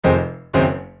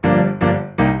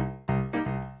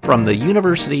From the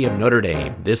University of Notre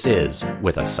Dame, this is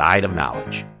With a Side of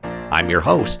Knowledge. I'm your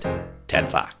host, Ted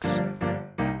Fox.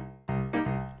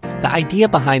 The idea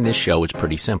behind this show is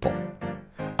pretty simple.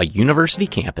 A university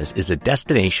campus is a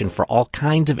destination for all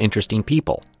kinds of interesting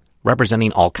people,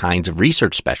 representing all kinds of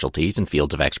research specialties and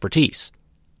fields of expertise.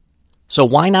 So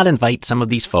why not invite some of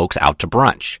these folks out to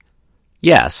brunch?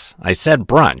 Yes, I said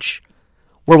brunch,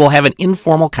 where we'll have an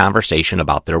informal conversation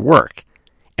about their work,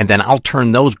 and then I'll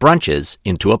turn those brunches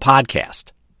into a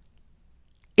podcast.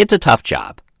 It's a tough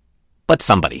job, but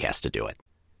somebody has to do it.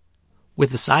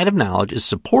 With the Side of Knowledge is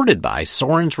supported by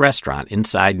Soren's Restaurant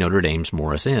inside Notre Dame's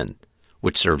Morris Inn,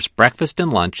 which serves breakfast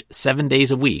and lunch 7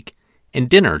 days a week and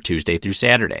dinner Tuesday through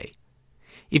Saturday.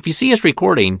 If you see us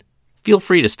recording, feel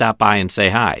free to stop by and say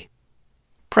hi,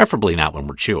 preferably not when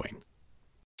we're chewing.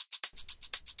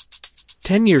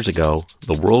 10 years ago,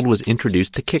 the world was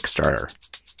introduced to Kickstarter,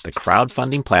 the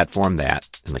crowdfunding platform that,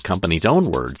 in the company's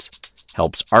own words,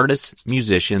 helps artists,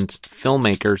 musicians,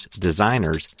 filmmakers,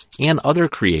 designers, and other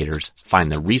creators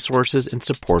find the resources and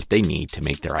support they need to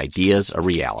make their ideas a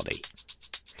reality.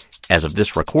 As of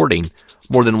this recording,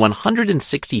 more than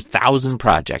 160,000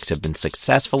 projects have been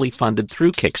successfully funded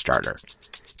through Kickstarter,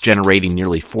 generating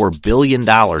nearly $4 billion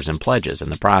in pledges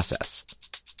in the process.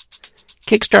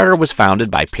 Kickstarter was founded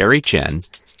by Perry Chen,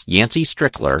 Yancey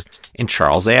Strickler, and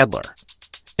Charles Adler.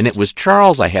 And it was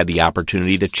Charles I had the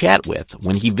opportunity to chat with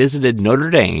when he visited Notre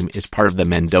Dame as part of the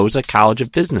Mendoza College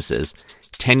of Business's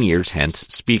 10 Years Hence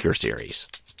speaker series.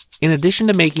 In addition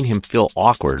to making him feel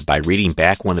awkward by reading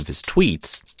back one of his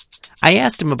tweets, I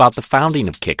asked him about the founding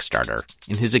of Kickstarter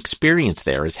and his experience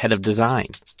there as head of design.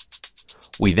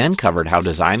 We then covered how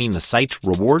designing the site's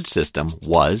reward system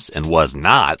was and was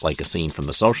not like a scene from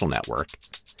The Social Network,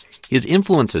 his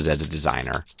influences as a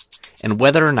designer, and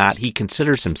whether or not he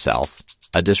considers himself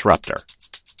a disruptor.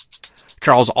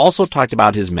 Charles also talked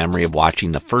about his memory of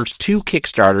watching the first two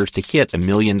Kickstarters to hit $1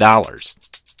 million,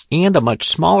 and a much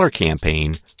smaller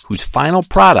campaign whose final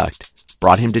product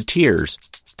brought him to tears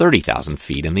 30,000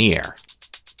 feet in the air.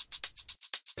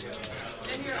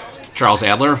 Charles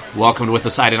Adler, welcome to With a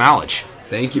Side of Knowledge.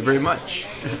 Thank you very much.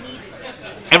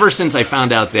 Ever since I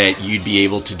found out that you'd be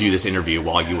able to do this interview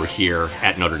while you were here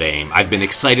at Notre Dame, I've been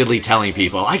excitedly telling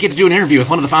people, I get to do an interview with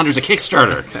one of the founders of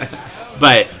Kickstarter.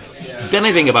 But then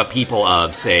I think about people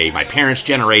of, say, my parents'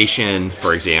 generation,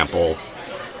 for example,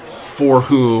 for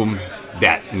whom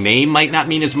that name might not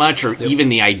mean as much, or even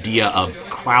the idea of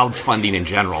crowdfunding in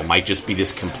general might just be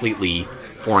this completely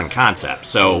foreign concept.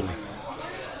 So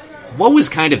what was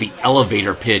kind of the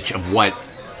elevator pitch of what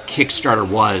Kickstarter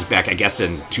was back, I guess,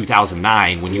 in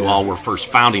 2009 when you all were first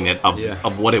founding it,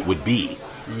 of what it would be?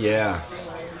 Yeah.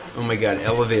 Oh my God,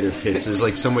 elevator pitch. There's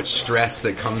like so much stress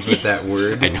that comes with that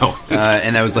word. I know.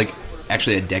 And that was like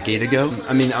actually a decade ago.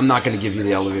 I mean, I'm not going to give you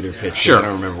the elevator pitch. Sure. I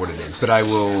don't remember what it is. But I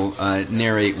will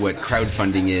narrate what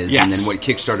crowdfunding is and then what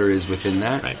Kickstarter is within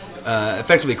that. Right.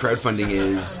 Effectively, crowdfunding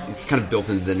it's kind of built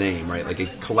into the name, right? Like a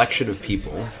collection of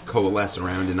people coalesce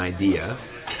around an idea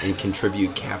and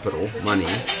contribute capital, money,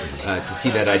 to see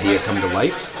that idea come to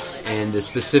life. And the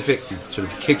specific sort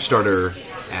of Kickstarter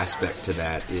aspect to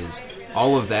that is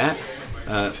all of that,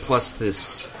 plus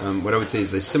this, what I would say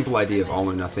is the simple idea of all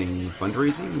or nothing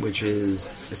fundraising, which is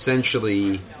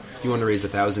essentially, if you want to raise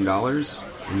 $1,000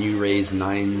 and you raise you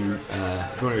raise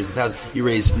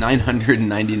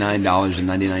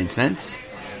 $999.99,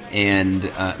 and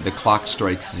the clock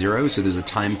strikes zero, so there's a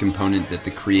time component that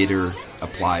the creator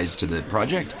applies to the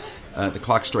project. The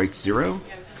clock strikes zero,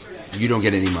 you don't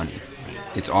get any money.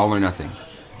 It's all or nothing.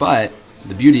 But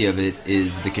the beauty of it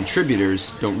is the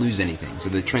contributors don't lose anything. So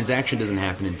the transaction doesn't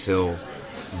happen until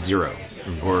zero,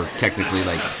 or technically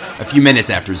like a few minutes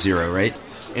after zero, right?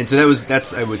 And so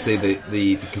that's I would say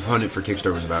the component for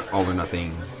Kickstarter was about all or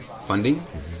nothing funding.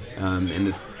 And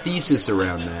the thesis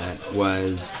around that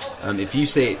was if you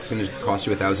say it's going to cost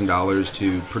you $1,000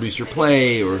 to produce your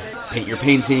play or paint your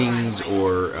paintings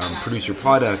or produce your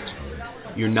product,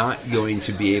 you're not going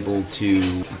to be able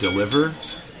to deliver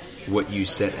what you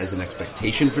set as an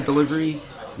expectation for delivery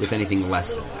with anything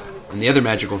less than that. And the other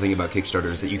magical thing about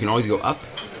Kickstarter is that you can always go up.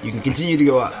 You can continue to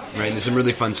go up, right? And there's some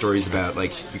really fun stories about,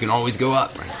 like, you can always go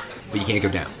up, but you can't go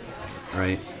down,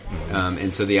 right?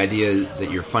 And so the idea that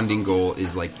your funding goal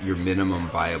is like your minimum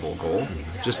viable goal.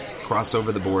 Just cross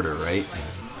over the border, right?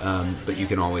 But you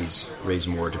can always raise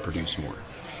more to produce more.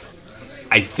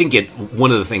 I think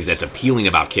one of the things that's appealing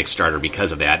about Kickstarter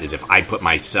because of that is if I put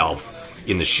myself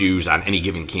in the shoes on any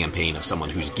given campaign of someone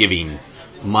who's giving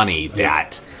money,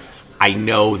 that I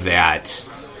know that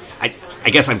I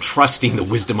guess I'm trusting the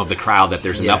wisdom of the crowd that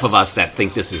there's enough of us that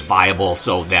think this is viable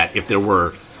so that if there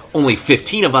were only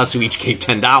 15 of us who each gave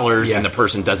 $10 and the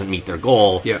person doesn't meet their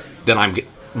goal, then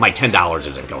my $10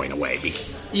 isn't going away.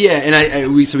 Yeah,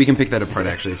 and so we can pick that apart,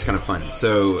 actually. It's kind of fun.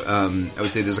 So I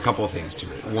would say there's a couple of things to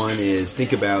it. One is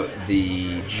think about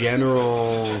the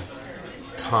general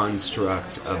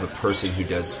construct of a person who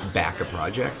does back a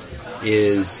project.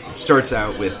 It starts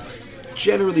out with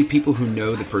generally people who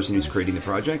know the person who's creating the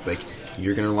project. Like,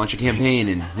 you're going to launch a campaign,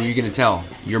 and who are you going to tell?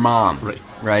 Your mom,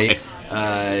 right?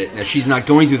 Now, she's not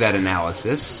going through that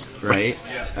analysis, right?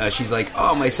 She's like,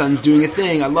 oh, my son's doing a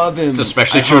thing. I love him. It's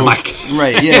especially true in my case.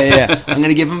 Right, yeah. I'm going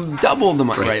to give him double the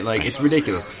money, right? Like, it's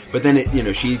ridiculous. But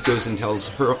then, she goes and tells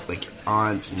her, like,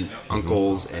 aunts and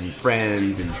uncles and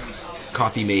friends and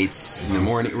coffee mates in the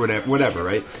morning, whatever,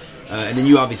 right? And then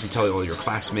you obviously tell all your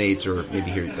classmates or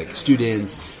maybe your, like,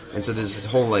 students. And so there's this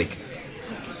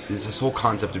whole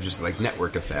concept of just like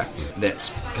network effect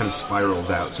that kind of spirals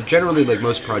out. So generally, like,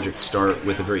 most projects start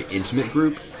with a very intimate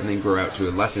group and then grow out to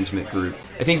a less intimate group.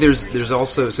 I think there's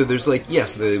also, so there's like,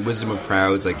 yes, the wisdom of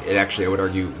crowds, like, it actually, I would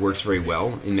argue, works very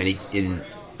well in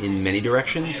many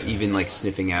directions, even like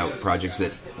sniffing out projects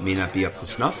that may not be up to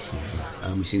snuff.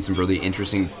 We've seen some really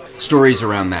interesting stories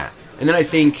around that. And then I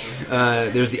think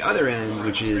there's the other end,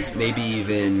 which is maybe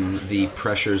even the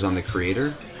pressures on the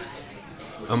creator.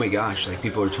 Oh my gosh, like,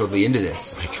 people are totally into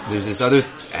this. There's this other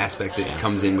aspect that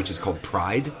comes in, which is called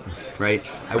pride, right?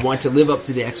 I want to live up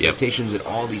to the expectations that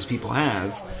all these people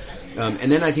have. And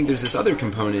then I think there's this other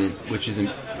component, which is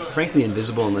frankly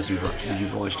invisible unless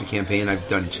you've launched a campaign. I've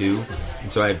done two, and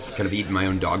so I've kind of eaten my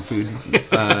own dog food.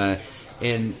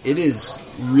 And it is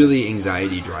really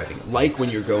anxiety driving. Like when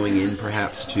you're going in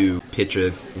perhaps to pitch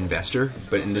an investor,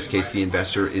 but in this case the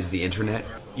investor is the internet.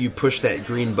 You push that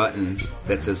green button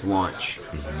that says launch,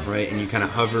 right? And you kind of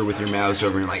hover with your mouse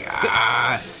over and you're like,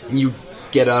 and you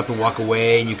get up and walk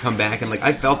away and you come back and, like,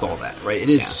 I felt all that, right? It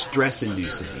is stress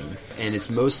inducing, and it's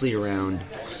mostly around,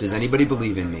 does anybody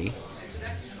believe in me?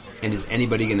 And is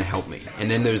anybody going to help me?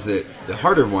 And then there's the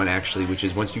harder one, actually, which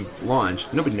is once you've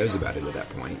launched, nobody knows about it at that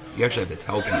point. You actually have to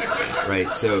tell people,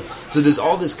 right? So there's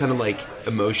all this kind of, like,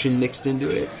 emotion mixed into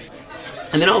it.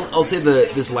 And then I'll say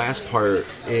this last part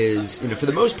is, for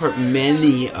the most part,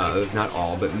 not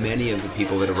all, but many of the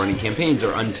people that are running campaigns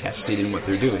are untested in what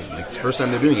they're doing. Like, it's the first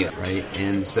time they're doing it, right?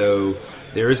 And so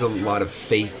there is a lot of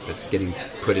faith that's getting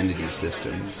put into these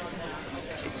systems.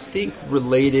 I think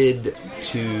related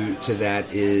to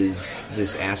that is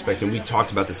this aspect, and we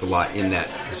talked about this a lot in that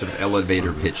sort of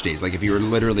elevator pitch days. Like, if you were to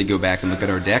literally go back and look at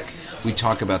our deck, we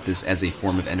talk about this as a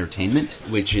form of entertainment,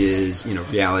 which is,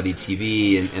 reality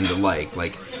TV and the like.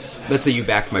 Like, let's say you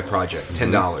backed my project,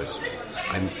 $10.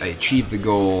 I achieved the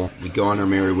goal. We go on our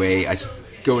merry way. I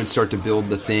go and start to build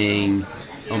the thing.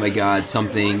 Oh my God,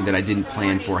 something that I didn't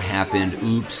plan for happened.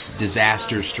 Oops,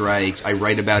 disaster strikes. I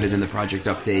write about it in the project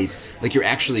updates. Like, you're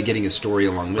actually getting a story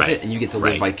along with it, and you get to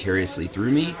live vicariously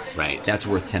through me. Right. That's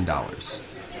worth $10.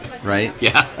 Right?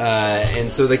 Yeah.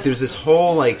 And so, like, there's this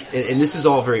whole, like, and this is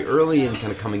all very early and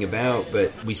kind of coming about,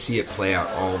 but we see it play out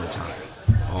all the time.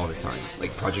 All the time.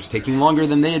 Like, projects taking longer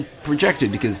than they had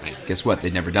projected because, guess what?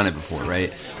 They'd never done it before,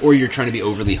 right? Or you're trying to be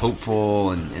overly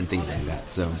hopeful and things like that.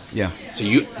 So, yeah. So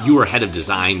you were head of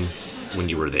design when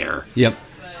you were there. Yep.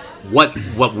 What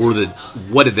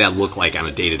did that look like on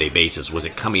a day-to-day basis? Was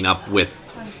it coming up with,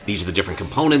 these are the different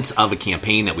components of a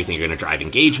campaign that we think are going to drive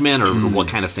engagement, or what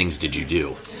kind of things did you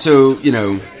do? So,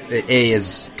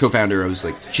 as co-founder, I was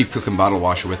like chief cook and bottle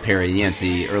washer with Perry and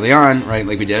Yancey early on, right?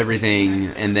 Like, we did everything,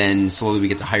 and then slowly we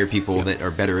get to hire people that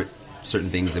are better at certain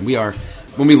things than we are.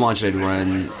 When we launched, I'd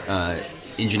run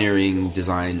engineering,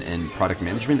 design, and product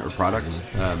management, or product.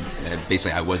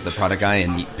 Basically, I was the product guy,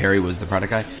 and Perry was the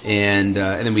product guy. And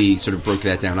then we sort of broke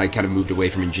that down. I kind of moved away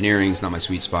from engineering. It's not my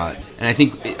sweet spot. And I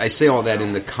think I say all that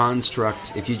in the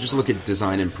construct, if you just look at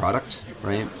design and product,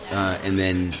 right, and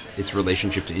then its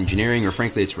relationship to engineering, or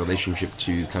frankly, its relationship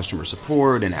to customer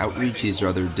support and outreach, these are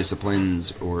other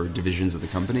disciplines or divisions of the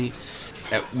company.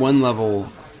 At one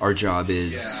level, our job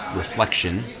is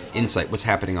reflection, insight, what's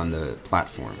happening on the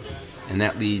platform. And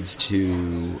that leads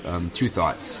to two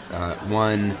thoughts.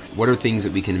 One, what are things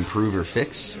that we can improve or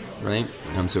fix, right?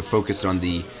 So focused on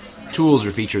the tools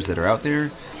or features that are out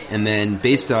there. And then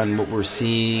based on what we're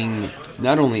seeing,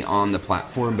 not only on the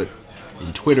platform, but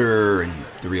in Twitter and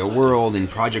the real world and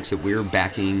projects that we're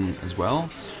backing as well,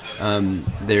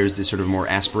 there's this sort of more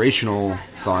aspirational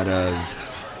thought of,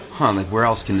 like, where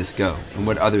else can this go? And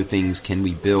what other things can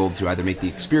we build to either make the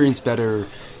experience better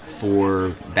for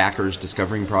backers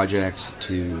discovering projects,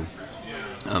 to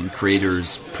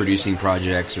creators producing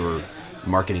projects or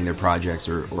marketing their projects,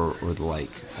 or the like.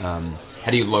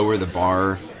 How do you lower the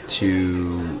bar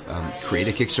to create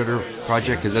a Kickstarter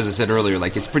project? Because as I said earlier,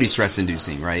 like it's pretty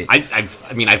stress-inducing, right? I've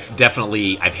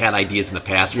had ideas in the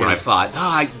past where I've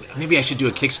thought, maybe I should do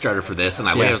a Kickstarter for this, and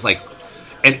I was like,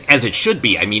 and as it should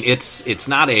be. I mean, it's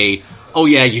not a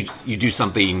you do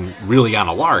something really on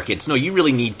a lark. It's no, you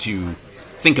really need to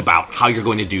think about how you're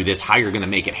going to do this, how you're going to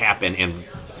make it happen, and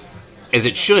as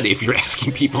it should if you're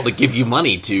asking people to give you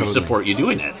money to support you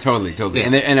doing it. Totally. Yeah.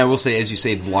 And I will say, as you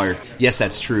say, lark, yes,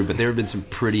 that's true, but there have been some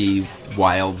pretty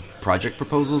wild project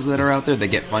proposals that are out there that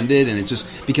get funded, and it's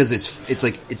just because it's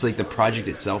like the project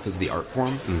itself is the art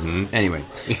form. Mm-hmm. Anyway,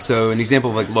 so an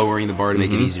example of like lowering the bar to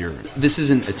make it easier. This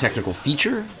isn't a technical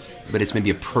feature, but it's maybe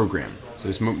a program. So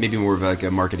it's maybe more of like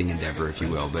a marketing endeavor, if you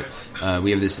will. But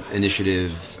we have this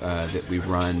initiative that we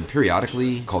run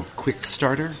periodically called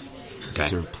Quickstarter. So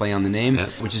sort of play on the name,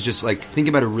 which is just like, think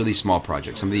about a really small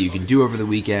project, something that you can do over the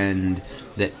weekend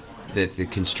that the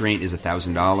constraint is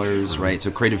 $1,000, right? So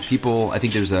creative people, I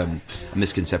think there's a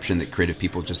misconception that creative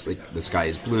people just like the sky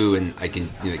is blue and I can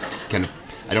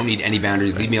I don't need any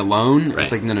boundaries, leave me alone. Right.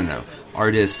 It's like, no.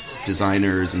 Artists,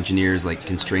 designers, engineers, like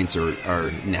constraints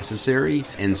are necessary.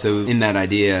 And so in that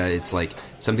idea, it's like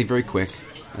something very quick,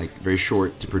 like very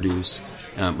short to produce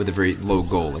with a very low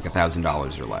goal, like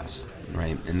 $1,000 or less.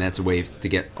 Right, and that's a way to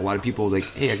get a lot of people like,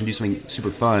 hey, I can do something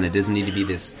super fun. It doesn't need to be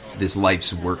this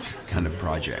life's work kind of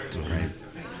project, right?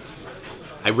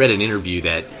 I read an interview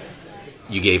that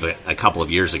you gave a couple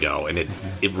of years ago, and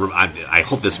I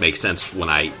hope this makes sense when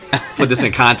I put this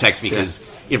in context, because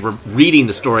reading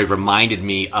the story reminded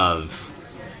me of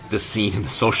the scene in The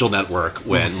Social Network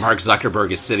when Mark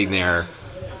Zuckerberg is sitting there,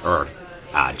 or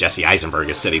Jesse Eisenberg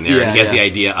is sitting there, and he has the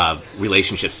idea of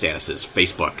relationship statuses,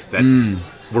 Facebook, that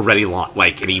we're ready to launch,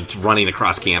 like, and he's running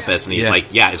across campus, and he's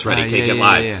like, it's ready, take it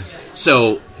live. Yeah.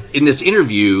 So in this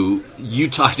interview, you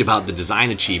talked about the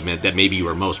design achievement that maybe you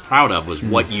were most proud of was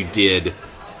what you did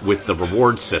with the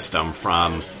reward system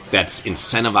that's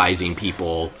incentivizing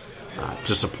people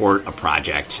to support a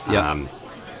project. And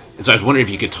so I was wondering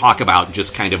if you could talk about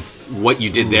just kind of what you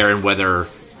did there, and whether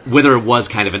it was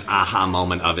kind of an aha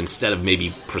moment of, instead of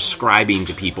maybe prescribing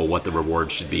to people what the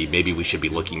reward should be, maybe we should be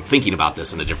thinking about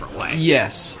this in a different way.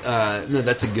 Yes. No,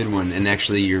 that's a good one. And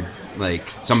actually, you're like,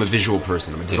 so I'm a visual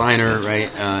person. I'm a designer,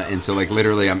 right? And so like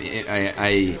literally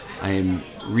I am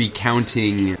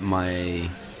recounting my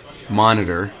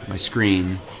monitor, my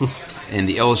screen, and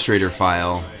the Illustrator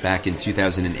file back in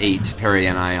 2008, Perry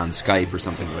and I on Skype or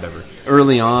something, or whatever.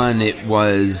 Early on, it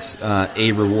was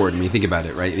a reward. I mean, think about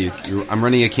it, right? I'm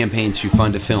running a campaign to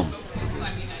fund a film.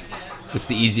 What's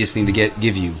the easiest thing to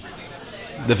give you?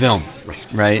 The film,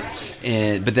 right?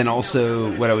 But then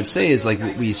also, what I would say is, like,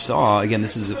 what we saw, again,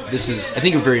 this is I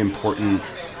think a very important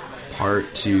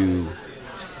part to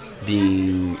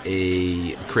being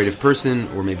a creative person,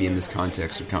 or maybe in this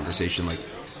context of conversation, like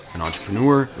an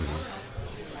entrepreneur,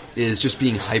 is just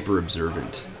being hyper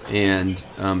observant. And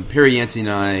Perry Yancey and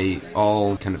I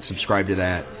all kind of subscribe to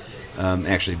that.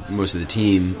 Actually, most of the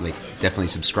team definitely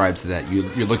subscribes to that.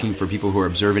 You're looking for people who are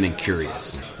observant and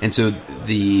curious. And so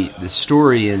the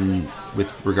story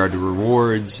with regard to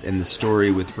rewards, and the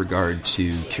story with regard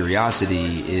to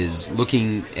curiosity, is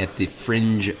looking at the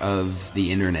fringe of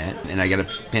the internet. And I got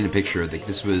to paint a picture.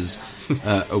 This was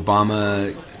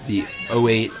Obama, the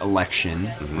 2008 election,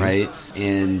 right?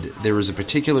 And there was a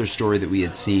particular story that we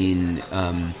had seen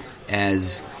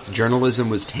as journalism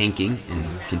was tanking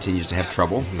and continues to have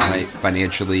trouble, right?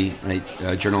 Financially,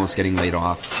 right? Journalists getting laid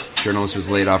off. Journalist was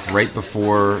laid off right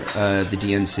before the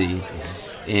DNC,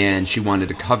 and she wanted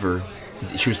to cover.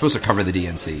 She was supposed to cover the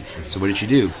DNC. So what did she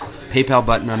do? PayPal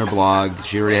button on her blog.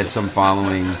 She already had some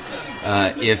following.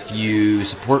 If you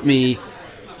support me,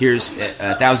 here's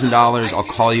 $1,000. I'll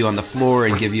call you on the floor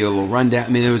and give you a little rundown. I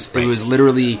mean, it was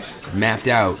literally mapped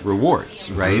out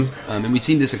rewards, right? And we've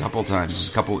seen this a couple of times. There's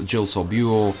a couple, Jill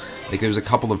Solbuel. There was a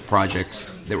couple of projects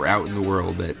that were out in the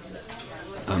world that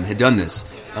had done this.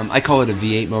 I call it a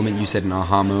V8 moment. You said an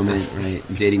aha moment, right?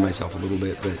 I'm dating myself a little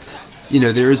bit, but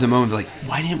there is a moment of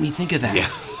why didn't we think of that? Yeah.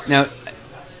 Now,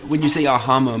 when you say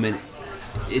aha moment,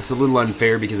 it's a little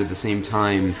unfair, because at the same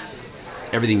time,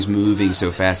 everything's moving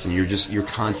so fast, and you're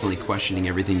constantly questioning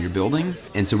everything you're building.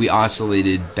 And so we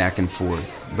oscillated back and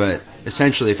forth. But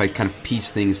essentially, if I kind of piece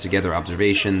things together,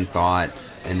 observation, thought,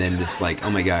 and then this oh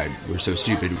my God, we're so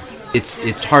stupid.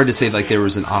 It's hard to say there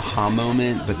was an aha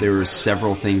moment, but there were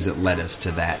several things that led us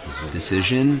to that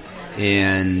decision.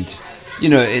 And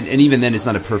and even then, it's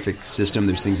not a perfect system.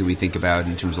 There's things that we think about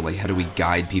in terms of how do we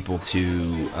guide people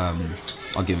to.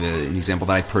 I'll give an example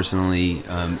that I personally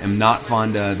am not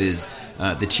fond of is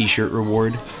the T-shirt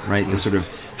reward, right? The sort of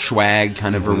swag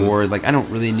kind of reward. Like, I don't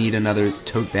really need another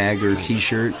tote bag or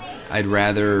T-shirt. I'd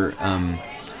rather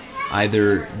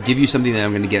either give you something that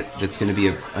I'm going to get that's going to be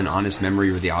an honest memory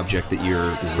of the object that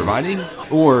you're providing,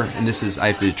 or, and this is, I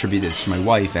have to attribute this to my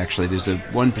wife, actually, there's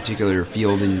one particular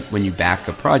field in when you back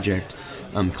a project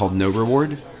called no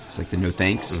reward. It's like the no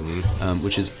thanks,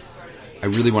 which is, I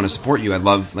really want to support you. I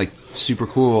love, like, super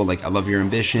cool. Like, I love your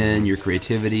ambition, your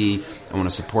creativity. I want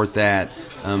to support that.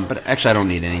 But actually, I don't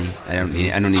need any. I don't need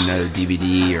another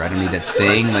DVD, or I don't need that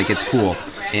thing. Like, it's cool.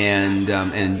 And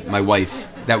my wife,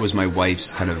 that was my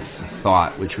wife's kind of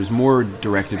thought, which was more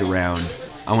directed around,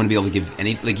 I want to be able to give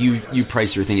any, like, you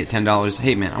price your thing at $10.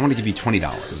 Hey, man, I want to give you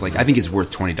 $20. Like, I think it's worth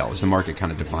 $20. The market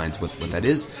kind of defines what that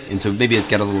is. And so maybe it's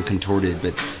got a little contorted.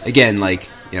 But again, like,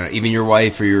 you know, even your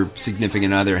wife or your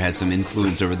significant other has some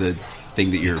influence over the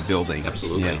thing that you're building.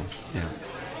 Absolutely. You know? Yeah.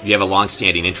 You have a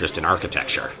long-standing interest in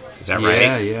architecture. Is that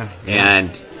right? Yeah. And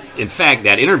in fact,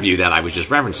 that interview that I was just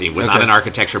referencing was on an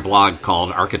architecture blog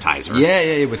called Architizer.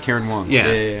 Yeah, with Karen Wong.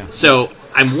 Yeah. So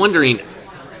I'm wondering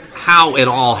how it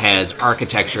all has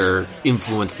architecture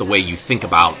influenced the way you think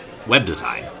about web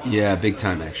design. Yeah, big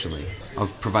time, actually. I'll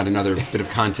provide another bit of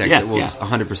context that will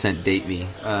 100% date me.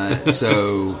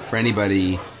 So for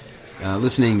anybody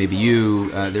listening, maybe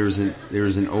you, there was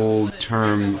an old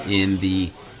term in the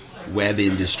web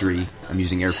industry, I'm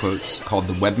using air quotes, called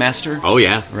the webmaster. Oh,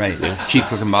 yeah. Right. Yeah. Chief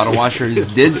Cook and Bottle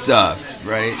Washers did stuff,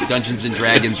 right? Dungeons and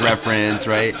Dragons reference,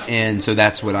 right? And so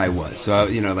that's what I was. So,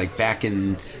 you know, like back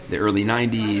in the early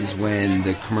 90s when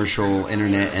the commercial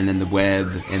internet and then the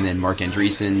web and then Mark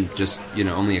Andreessen just, you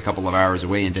know, only a couple of hours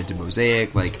away invented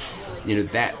Mosaic, like, you know,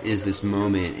 that is this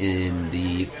moment in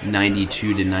the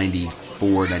 92 to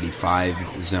 94,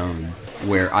 95 zone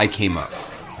where I came up.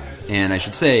 And I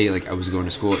should say, like, I was going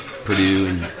to school at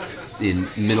Purdue in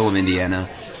middle of Indiana,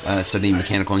 studying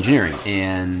mechanical engineering,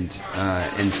 and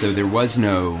so there was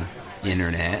no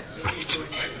internet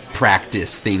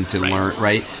practice thing to learn.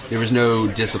 Right? There was no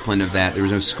discipline of that. There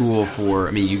was no school for.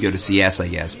 I mean, you go to CS, I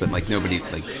guess, but like nobody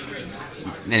like.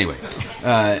 Anyway,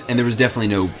 and there was definitely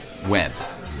no web,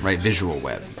 right? Visual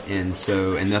web, and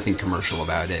nothing commercial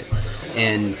about it,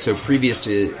 and so previous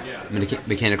to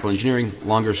mechanical engineering,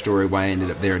 longer story why I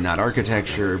ended up there, not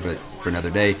architecture, but for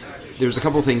another day. There was a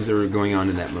couple of things that were going on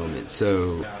in that moment.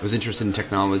 So I was interested in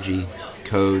technology,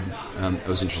 code. I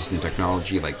was interested in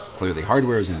technology, like clearly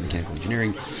hardware. I was in mechanical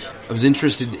engineering. I was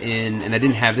interested in, and I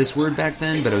didn't have this word back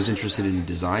then, but I was interested in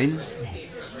design.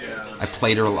 I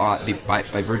played a lot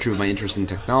by virtue of my interest in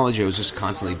technology. I was just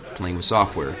constantly playing with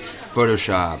software,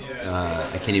 Photoshop.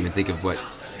 I can't even think of what.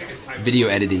 Video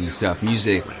editing stuff,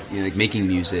 music, you know, like making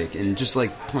music, and just like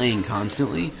playing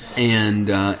constantly. And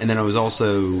then I was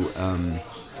also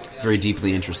very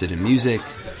deeply interested in music.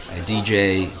 I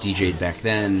DJ'd back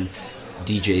then.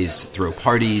 DJs throw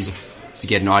parties to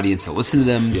get an audience to listen to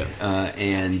them. Yeah.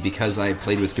 And because I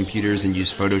played with computers and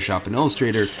used Photoshop and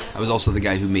Illustrator, I was also the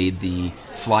guy who made the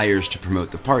flyers to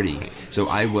promote the party. So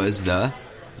I was the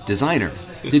designer.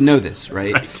 Didn't know this,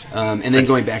 right? And then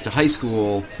going back to high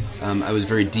school, I was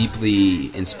very deeply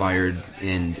inspired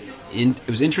and I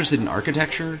was interested in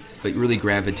architecture, but really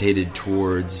gravitated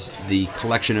towards the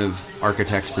collection of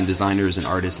architects and designers and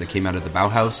artists that came out of the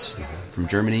Bauhaus from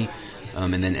Germany,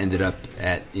 and then ended up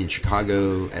in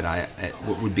Chicago at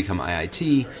what would become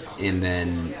IIT, and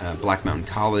then Black Mountain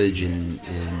College in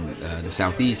the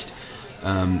Southeast.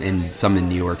 And some in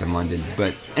New York and London.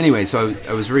 But anyway, so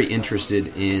I was very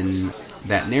interested in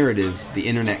that narrative. The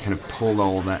internet kind of pulled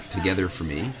all of that together for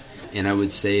me. And I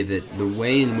would say that the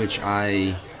way in which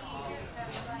I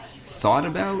thought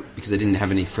about, because I didn't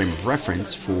have any frame of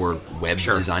reference for web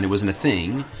design, it wasn't a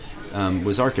thing,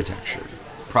 was architecture,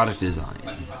 product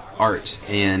design, art.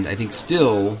 And I think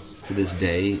still, to this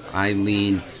day, I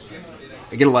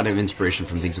get a lot of inspiration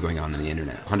from things going on the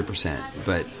internet, 100%.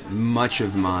 But much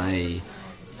of my,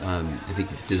 I think,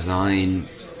 design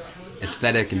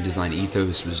aesthetic and design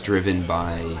ethos was driven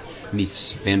by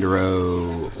Mies van der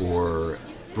Rohe or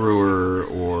Brewer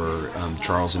or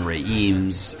Charles and Ray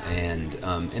Eames, and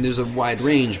there's a wide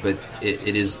range, but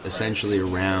it is essentially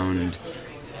around.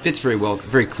 Fits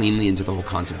very cleanly into the whole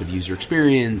concept of user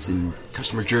experience and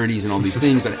customer journeys and all these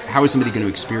things, but how is somebody going to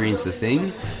experience the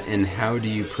thing, and how do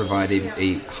you provide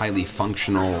a highly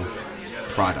functional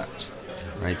product,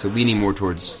 right? So leaning more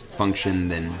towards function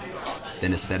than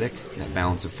aesthetic, that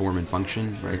balance of form and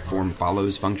function, right? Form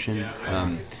follows function,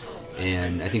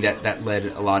 and I think that led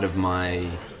a lot of my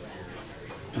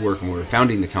work when we were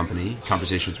founding the company,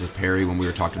 conversations with Perry when we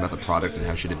were talking about the product and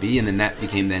how should it be, and then that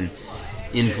became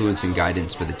influence and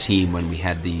guidance for the team when we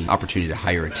had the opportunity to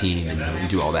hire a team and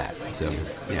do all that. So,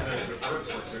 yeah.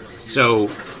 So,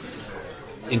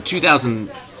 in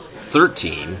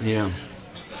 2013,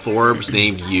 Forbes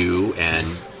named you and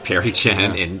Perry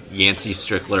Chen and Yancey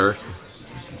Strickler,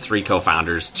 3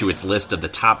 co-founders, to its list of the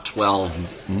top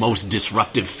 12 most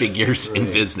disruptive figures in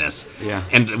business. Yeah.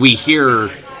 And we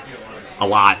hear a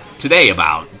lot today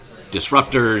about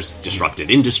disruptors, disrupted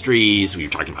industries. We were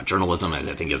talking about journalism, and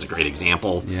I think is a great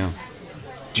example. Yeah.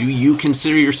 Do you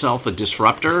consider yourself a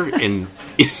disruptor? And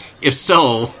if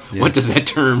so, what does that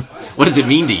term, what does it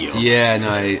mean to you? Yeah, no,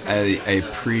 I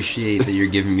appreciate that you're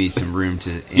giving me some room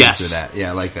to answer that. Yeah,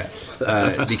 I like that.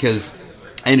 Because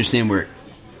I understand where it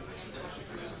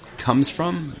comes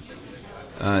from.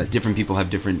 Different people have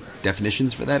different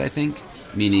definitions for that, I think.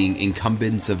 Meaning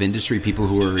incumbents of industry, people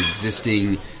who are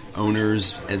existing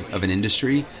owners of an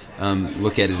industry,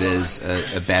 look at it as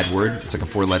a bad word. It's like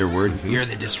a 4-letter word. You're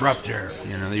the disruptor.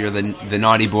 You know, you're the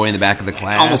naughty boy in the back of the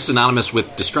class. Almost synonymous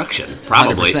with destruction,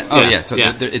 probably. 100%. Oh yeah.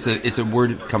 It's a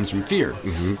word that comes from fear.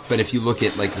 Mm-hmm. But if you look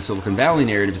at like the Silicon Valley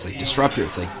narrative, it's like disruptor.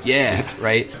 It's like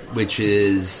right, which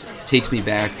takes me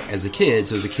back as a kid.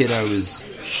 So as a kid, I was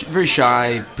very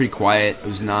shy, pretty quiet. I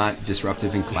was not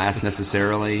disruptive in class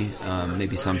necessarily.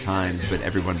 Maybe sometimes, but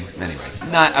everyone anyway.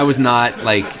 I was not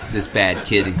like this bad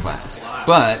kid in class,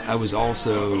 but I was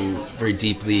also very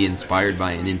deeply inspired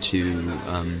by and into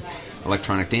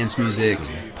electronic dance music,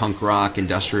 punk rock,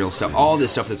 industrial stuff, all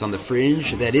this stuff that's on the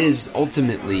fringe that is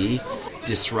ultimately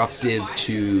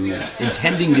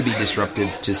intending to be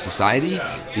disruptive to society,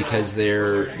 because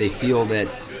they feel that,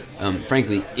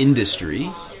 frankly, industry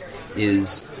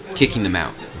is kicking them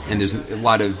out. And there's a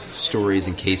lot of stories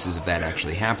and cases of that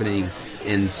actually happening.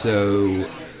 And so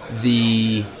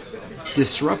the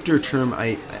disruptor term,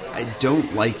 I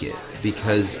don't like it,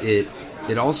 because it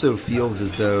also feels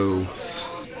as though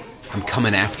I'm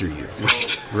coming after you.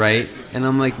 Right? And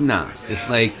I'm like, nah.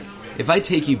 Like, if I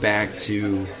take you back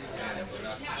to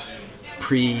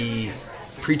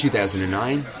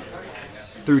pre-2009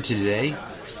 through to today,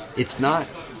 it's not...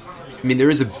 I mean,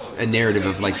 there is a narrative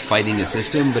of, like, fighting a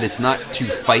system, but it's not to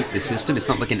fight the system. It's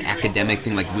not like an academic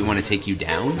thing, like, we want to take you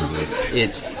down.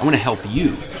 It's, I want to help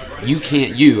you.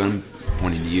 I'm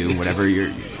pointing to you, whatever, you're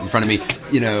in front of me,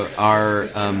 are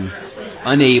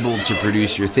unable to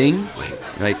produce your thing,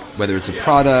 right? Whether it's a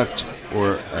product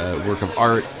or a work of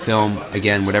art, film,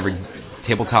 again, whatever,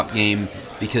 tabletop game,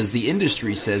 because the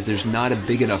industry says there's not a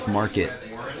big enough market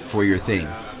for your thing.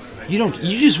 You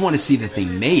just want to see the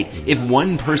thing made. If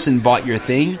one person bought your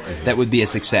thing, that would be a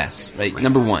success, right?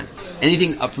 Number one.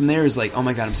 Anything up from there is like, oh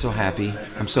my God, I'm so happy,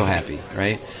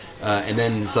 right? And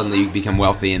then suddenly you become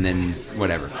wealthy, and then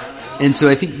whatever. And so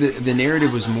I think the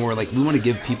narrative was more like, we want to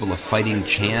give people a fighting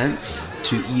chance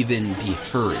to even be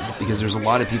heard, because there's a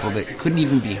lot of people that couldn't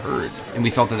even be heard, and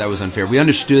we felt that was unfair. We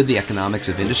understood the economics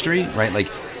of industry, right?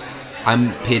 Like,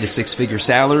 I'm paid a 6-figure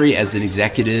salary as an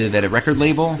executive at a record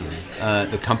label.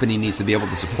 The company needs to be able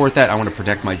to support that. I want to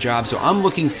protect my job. So I'm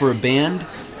looking for a band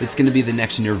that's going to be the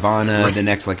next Nirvana, the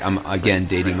next, like, I'm, again,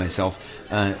 dating myself,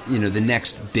 the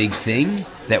next big thing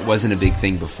that wasn't a big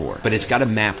thing before. But it's got to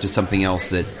map to something else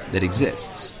that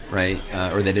exists, right?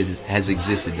 Or that has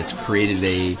existed, that's created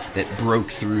that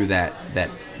broke through that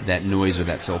noise or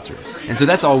that filter. And so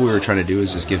that's all we were trying to do,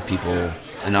 is just give people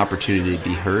an opportunity to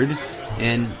be heard.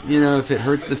 And, if it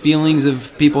hurt the feelings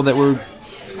of people that were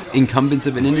incumbents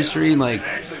of an industry, like,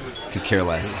 could care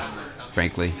less,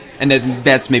 frankly. And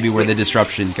that's maybe where the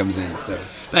disruption comes in. So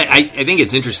I think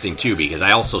it's interesting, too, because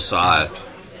I also saw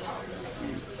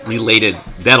related,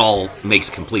 that all makes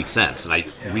complete sense. And I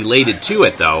related to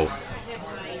it, though,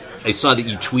 I saw that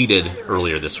you tweeted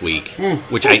earlier this week,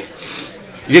 which you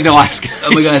didn't know I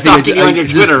was stalking you on your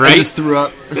Twitter, right? I just threw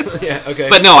up. Yeah, okay.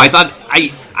 But no, I thought,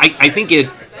 I think it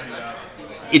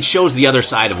shows the other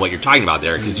side of what you're talking about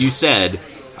there, because you said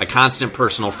a constant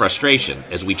personal frustration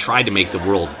as we try to make the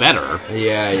world better.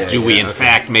 Do we in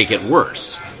fact make it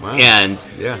worse? Wow. And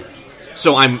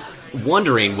so I'm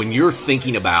wondering, when you're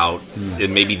thinking about,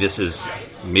 and maybe this is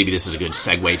a good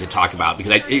segue to talk about,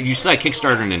 because you said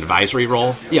Kickstarter in an advisory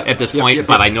role at this point,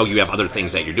 but I know you have other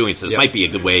things that you're doing, so this might be a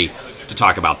good way to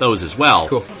talk about those as well.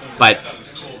 Cool. But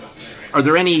are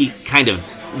there any kind of,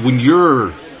 when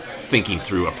you're thinking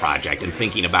through a project and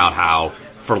thinking about how,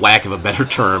 for lack of a better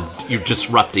term, you're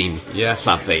disrupting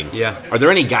something, are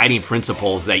there any guiding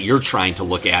principles that you're trying to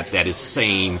look at that is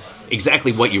saying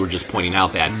exactly what you were just pointing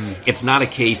out, that it's not a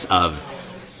case of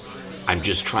I'm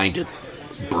just trying to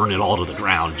burn it all to the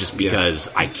ground just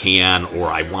because I can or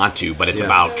I want to, but it's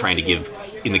about trying to give,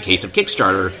 in the case of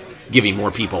Kickstarter, giving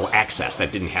more people access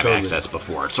that didn't have access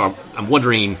before. So I'm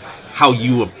wondering how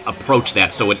you approach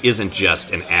that, so it isn't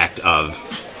just an act of,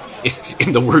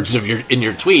 in the words of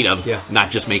your tweet, of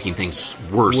not just making things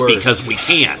worse because we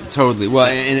can. Totally. Well,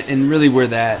 and really where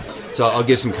that. So I'll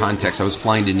give some context. I was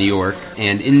flying to New York,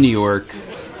 and in New York,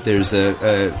 there's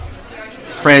a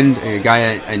friend, a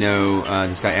guy I know,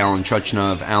 this guy Alan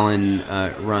Chuchnov. Alan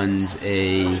runs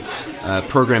a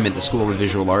program at the School of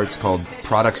Visual Arts called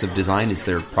Products of Design. It's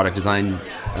their product design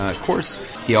course.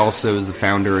 He also is the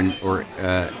founder or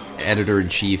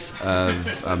editor-in-chief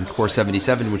of Core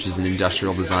 77, which is an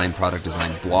industrial design, product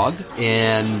design blog.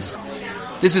 And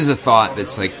this is a thought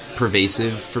that's like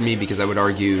pervasive for me, because I would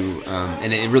argue,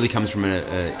 and it really comes from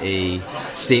a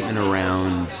statement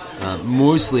around,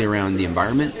 mostly around the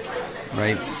environment,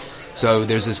 right? So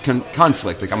there's this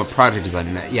conflict. Like, I'm a product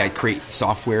designer. I create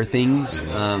software things,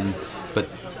 but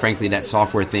frankly, that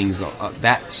software thing,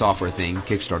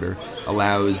 Kickstarter,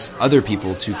 allows other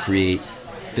people to create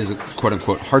physical,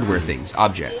 quote-unquote, hardware things,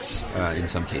 objects, in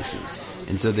some cases.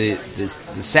 And so the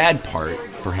sad part,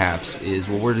 perhaps, is,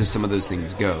 well, where do some of those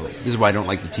things go? This is why I don't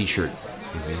like the T-shirt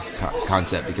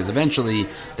concept, because eventually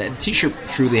that T-shirt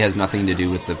truly has nothing to do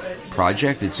with the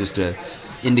project. It's just a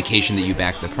indication that you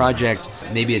back the project.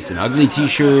 Maybe it's an ugly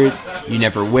T-shirt, you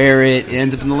never wear it, it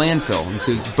ends up in the landfill. And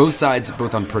so both sides,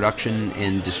 both on production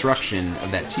and destruction of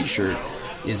that T-shirt,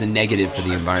 is a negative for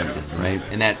the environment, right?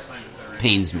 And that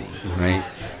pains me, right?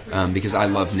 Because I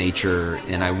love nature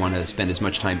and I want to spend as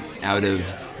much time out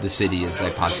of the city as I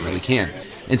possibly can.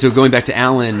 And so going back to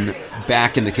Alan,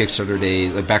 back in the Kickstarter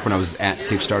days, like back when I was at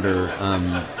Kickstarter,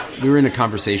 we were in a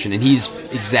conversation, and he's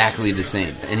exactly the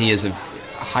same. And he is a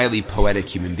highly poetic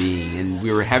human being. And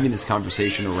we were having this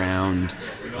conversation around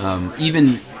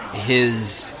even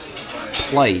his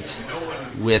plight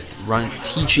with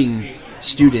teaching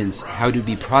students how to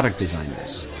be product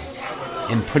designers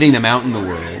and putting them out in the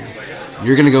world.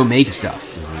 You're going to go make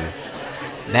stuff.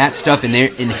 Mm-hmm. That stuff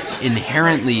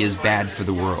inherently is bad for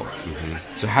the world.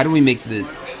 Mm-hmm. So how do we make the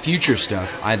future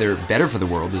stuff either better for the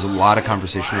world? There's a lot of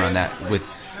conversation around that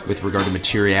with regard to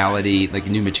materiality, like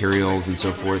new materials and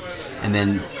so forth, and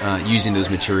then using those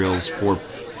materials for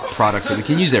products that we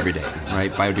can use every day,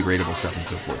 right? Biodegradable stuff and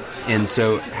so forth. And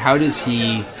so how does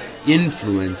he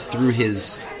influence, through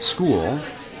his school,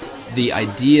 the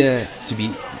idea to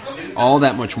be all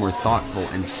that much more thoughtful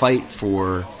and fight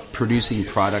for producing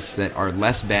products that are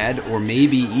less bad or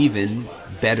maybe even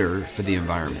better for the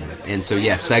environment? And so,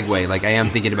 segue, like I am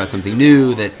thinking about something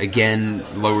new that, again,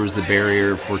 lowers the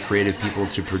barrier for creative people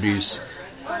to produce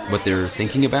what they're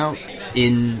thinking about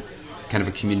in kind of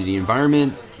a community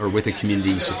environment or with a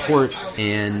community support.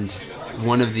 And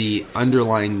one of the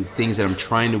underlying things that I'm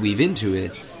trying to weave into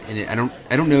it, and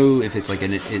I don't know if it's like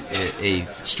a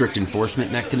strict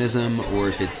enforcement mechanism or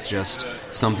if it's just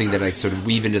something that I sort of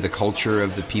weave into the culture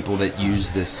of the people that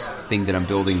use this thing that I'm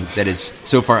building that is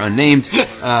so far unnamed.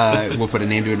 We'll put a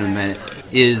name to it in a minute.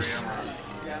 Is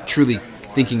truly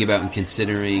thinking about and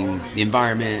considering the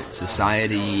environment,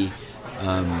 society,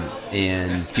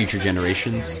 and future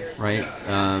generations, right?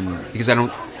 Because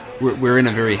we're in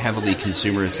a very heavily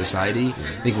consumerist society.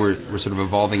 I think we're sort of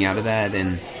evolving out of that,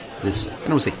 and this, I don't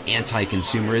want to say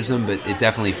anti-consumerism, but it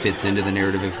definitely fits into the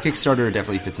narrative of Kickstarter, it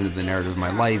definitely fits into the narrative of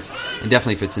my life, and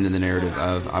definitely fits into the narrative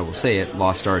of, I will say it,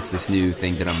 Lost Arts, this new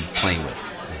thing that I'm playing with.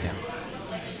 Yeah.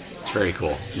 It's very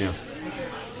cool. Yeah.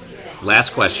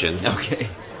 Last question. Okay.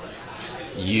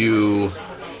 You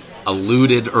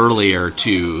alluded earlier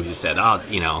to, you said,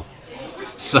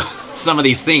 some of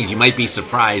these things you might be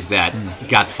surprised that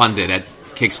got funded at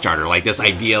Kickstarter, like this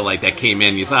idea like that came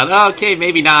in, you thought, okay,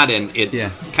 maybe not, and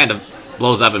it kind of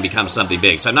blows up and becomes something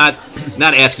big. So I'm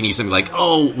not asking you something like,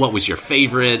 what was your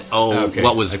favorite?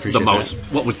 What was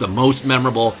the most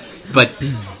memorable? But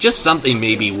just something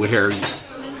maybe where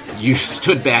you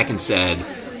stood back and said,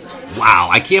 wow,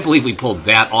 I can't believe we pulled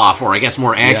that off, or I guess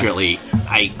more accurately,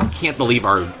 I can't believe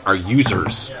our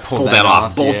users pulled that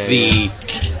off.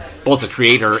 Both the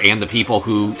creator and the people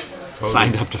who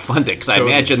signed up to fund it, because I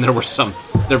imagine there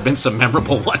have been some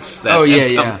memorable ones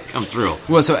that come through.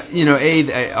 Well, so I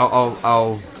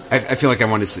feel like I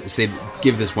want to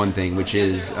give this one thing, which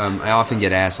is I often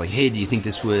get asked, like, hey, do you think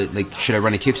this would, like, should I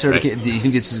run a Kickstarter? Right. Do you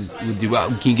think this would do well?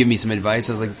 Can you give me some advice?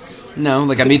 I was like, no,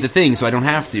 like I made the thing, so I don't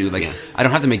have to. Like I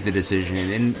don't have to make the decision.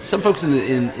 And some folks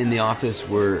in the office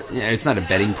were, it's not a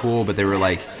betting pool, but they were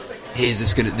like, hey,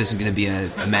 this is gonna be a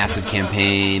massive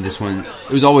campaign. This one,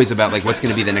 it was always about like what's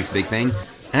gonna be the next big thing.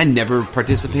 And I never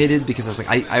participated because I was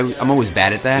like, I'm always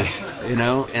bad at that, and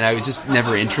I was just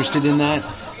never interested in that.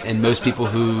 And most people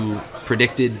who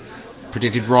predicted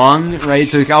predicted wrong, right?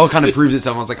 So it all kind of proves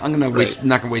itself. I was like, not going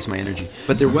to waste my energy.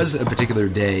 But there was a particular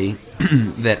day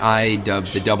that I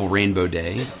dubbed the Double Rainbow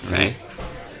Day, right?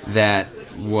 That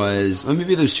was, well,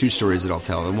 maybe there's two stories that I'll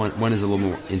tell. One is a little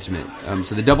more intimate.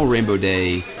 So the Double Rainbow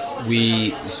Day,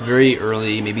 it was very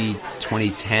early, maybe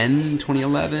 2010,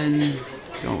 2011,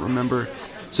 don't remember.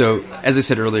 So, as I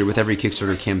said earlier, with every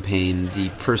Kickstarter campaign, the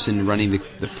person running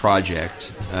the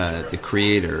project, the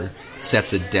creator,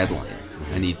 sets a deadline.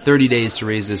 I need 30 days to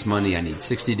raise this money. I need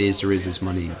 60 days to raise this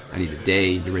money. I need a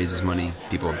day to raise this money.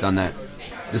 People have done that.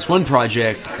 This one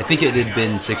project, I think it had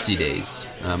been 60 days,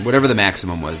 whatever the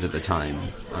maximum was at the time.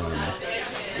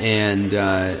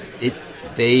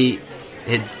 They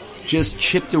had just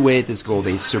chipped away at this goal.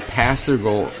 They surpassed their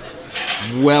goal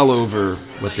well over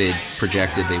what they had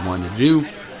projected they wanted to do.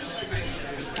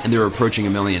 And they were approaching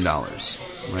 $1 million,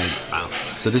 right? Wow.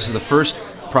 So this is the first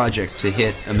project to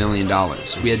hit $1 million.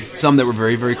 We had some that were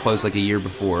very, very close, like a year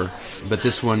before, but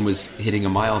this one was hitting a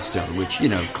milestone, which,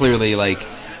 clearly,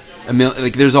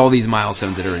 there's all these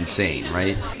milestones that are insane,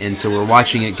 right? And so we're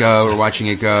watching it go,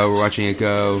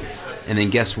 and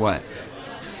then guess what?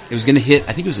 It was going to hit,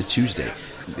 I think it was a Tuesday.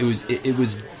 It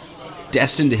was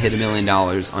destined to hit $1 million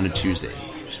on a Tuesday.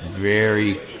 Just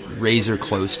very razor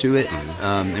close to it,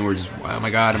 and we're just, oh my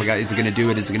god, is it going to do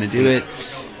it?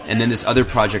 And then this other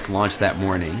project launched that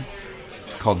morning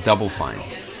called Double Fine.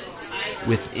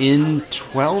 Within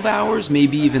 12 hours,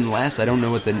 maybe even less, I don't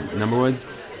know what the number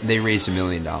was, they raised $1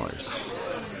 million.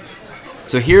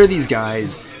 So here are these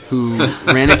guys who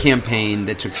ran a campaign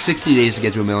that took 60 days to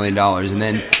get to $1 million, and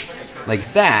then,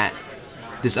 like that,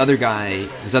 this other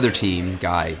team,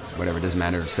 whatever, it doesn't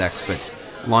matter, sex, but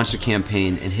launched a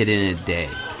campaign and hit it in a day.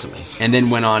 That's amazing. And then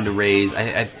went on to raise,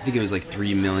 I think it was like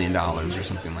 $3 million or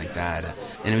something like that.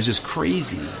 And it was just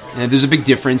crazy. And there's a big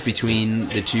difference between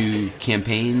the two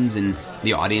campaigns and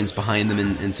the audience behind them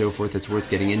and so forth that's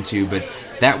worth getting into. But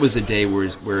that was a day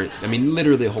where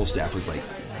literally the whole staff was like,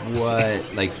 what?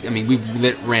 We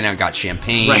ran out and got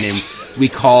champagne, right. And we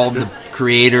called the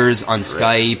creators on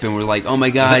Skype, and we're like, oh my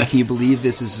god, can you believe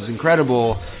this? This is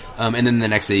incredible. And then the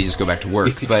next day you just go back to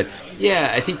work. But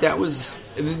yeah, I think there's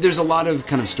a lot of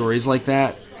kind of stories like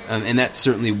that. And that's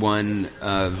certainly one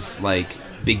of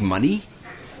big money.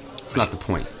 It's not the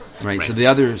point, right? So the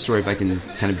other story, if I can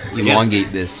kind of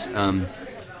elongate this, I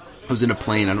was in a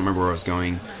plane. I don't remember where I was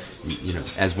going.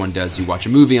 As one does, you watch a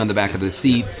movie on the back of the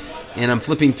seat. And I'm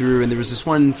flipping through, and there was this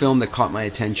one film that caught my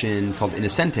attention called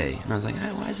Innocente. And I was like,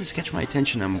 why does this catch my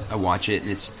attention? I watch it,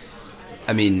 and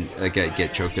I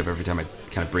get choked up every time I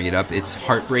kind of bring it up. It's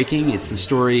heartbreaking. It's the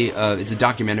story of, it's a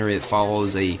documentary that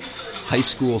follows a high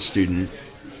school student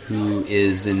who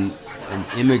is an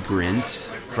immigrant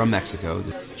from Mexico.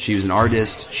 She was an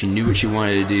artist. She knew what she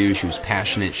wanted to do. She was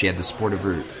passionate. She had the support of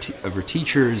her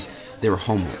teachers. They were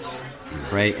homeless,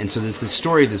 right? And so there's this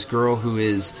story of this girl who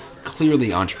is clearly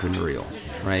entrepreneurial,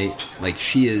 right?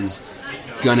 She is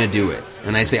gonna do it.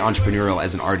 And I say entrepreneurial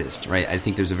as an artist, right? I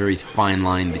think there's a very fine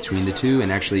line between the two,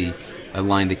 and actually a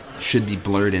line that should be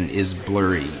blurred and is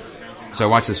blurry. So I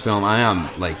watched this film. I am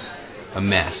a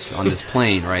mess on this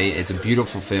plane, right? It's a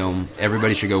beautiful film.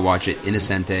 Everybody should go watch it.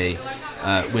 Innocente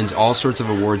wins all sorts of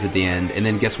awards at the end, and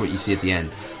then guess what you see at the end?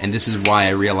 And this is why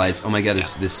I realized, oh my god,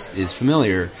 this is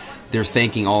familiar. They're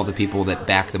thanking all the people that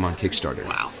backed them on Kickstarter.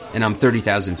 Wow. And I'm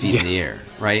 30,000 feet in the air,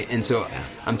 right? And so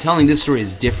I'm telling this story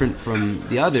is different from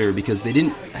the other because they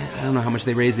didn't, I don't know how much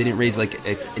they raised. They didn't raise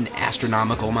an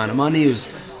astronomical amount of money. It was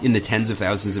in the tens of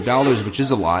thousands of dollars, which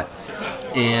is a lot.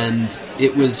 And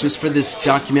it was just for this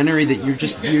documentary that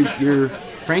you're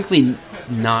frankly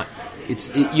not,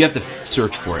 you have to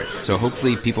search for it. So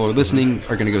hopefully people are listening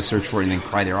are going to go search for it and then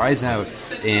cry their eyes out.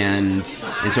 And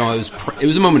so it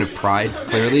was a moment of pride,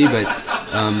 clearly, but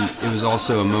it was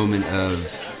also a moment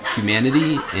of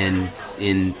humanity, and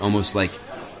in almost like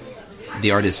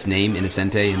the artist's name,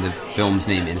 Innocente, and the film's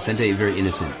name, Innocente, very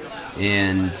innocent.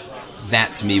 And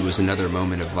that to me was another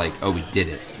moment of oh, we did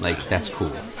it. That's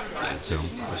cool. So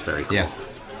that's very cool. Yeah.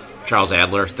 Charles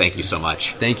Adler, thank you so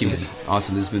much. Thank you, man.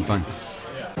 Awesome. This has been fun.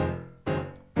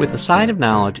 With the Side of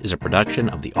Knowledge is a production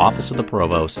of the Office of the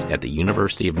Provost at the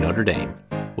University of Notre Dame,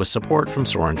 with support from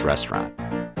Soren's Restaurant.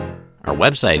 Our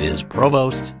website is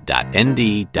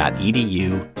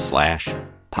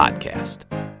provost.nd.edu/podcast.